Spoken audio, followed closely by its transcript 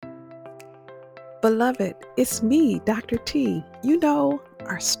Beloved, it's me, Dr. T. You know,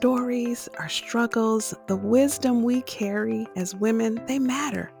 our stories, our struggles, the wisdom we carry as women, they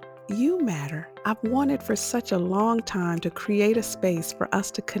matter. You matter. I've wanted for such a long time to create a space for us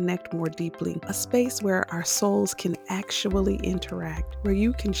to connect more deeply, a space where our souls can actually interact, where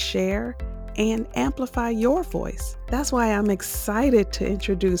you can share and amplify your voice. That's why I'm excited to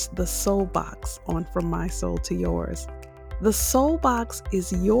introduce the Soul Box on From My Soul to Yours. The Soul Box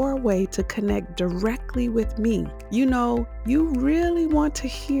is your way to connect directly with me. You know, you really want to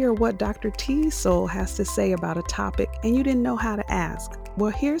hear what Dr. T's soul has to say about a topic and you didn't know how to ask. Well,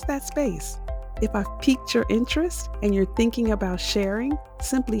 here's that space. If I've piqued your interest and you're thinking about sharing,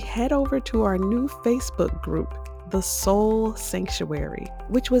 simply head over to our new Facebook group, The Soul Sanctuary,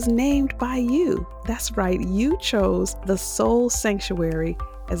 which was named by you. That's right, you chose The Soul Sanctuary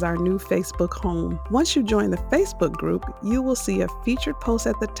as our new Facebook home. Once you join the Facebook group, you will see a featured post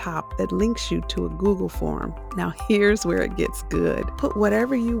at the top that links you to a Google form. Now here's where it gets good. Put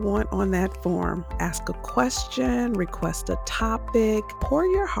whatever you want on that form. Ask a question, request a topic, pour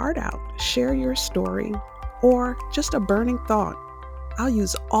your heart out, share your story, or just a burning thought. I'll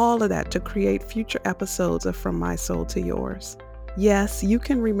use all of that to create future episodes of From My Soul to Yours. Yes, you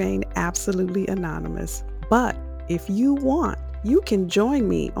can remain absolutely anonymous, but if you want, you can join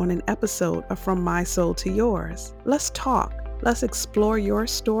me on an episode of From My Soul to Yours. Let's talk. Let's explore your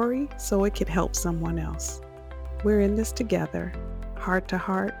story so it can help someone else. We're in this together, heart to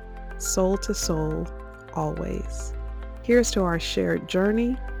heart, soul to soul, always. Here's to our shared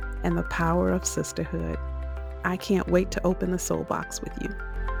journey and the power of sisterhood. I can't wait to open the Soul Box with you.